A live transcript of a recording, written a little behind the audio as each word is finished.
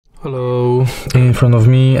Hello, in front of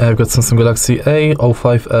me I've got Samsung Galaxy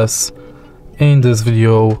A05s. In this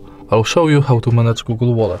video I'll show you how to manage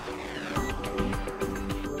Google Wallet.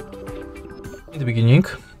 In the beginning,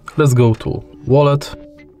 let's go to Wallet.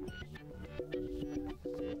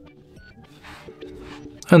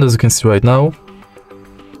 And as you can see right now,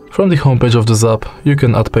 from the homepage of this app you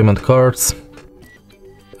can add payment cards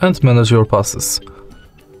and manage your passes.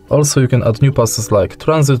 Also you can add new passes like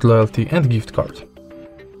transit, loyalty and gift card.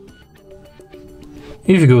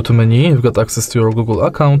 If you go to menu, you've got access to your Google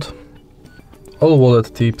account, all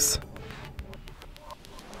wallet tips,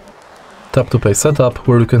 tap to pay setup,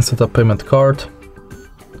 where you can set up payment card,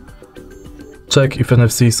 check if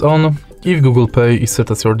NFC is on, if Google Pay is set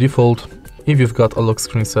as your default, if you've got a lock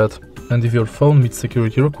screen set, and if your phone meets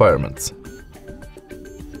security requirements.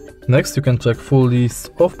 Next you can check full list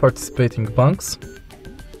of participating banks,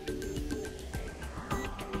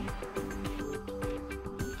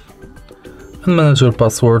 and manage your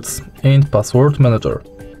passwords in Password Manager.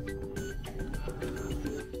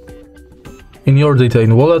 In your data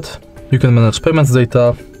in Wallet, you can manage payments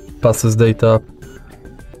data, passes data,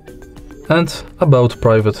 and about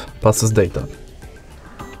private passes data.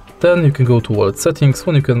 Then you can go to Wallet Settings,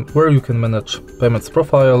 where you can manage payments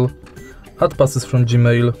profile, add passes from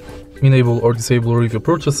Gmail, enable or disable review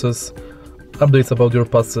purchases, updates about your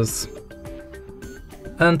passes,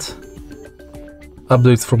 and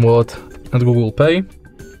updates from Wallet and Google Pay,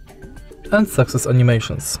 and success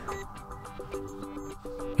animations.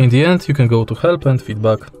 In the end, you can go to help and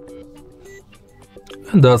feedback.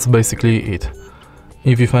 And that's basically it.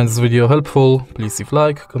 If you find this video helpful, please leave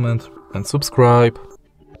like, comment and subscribe.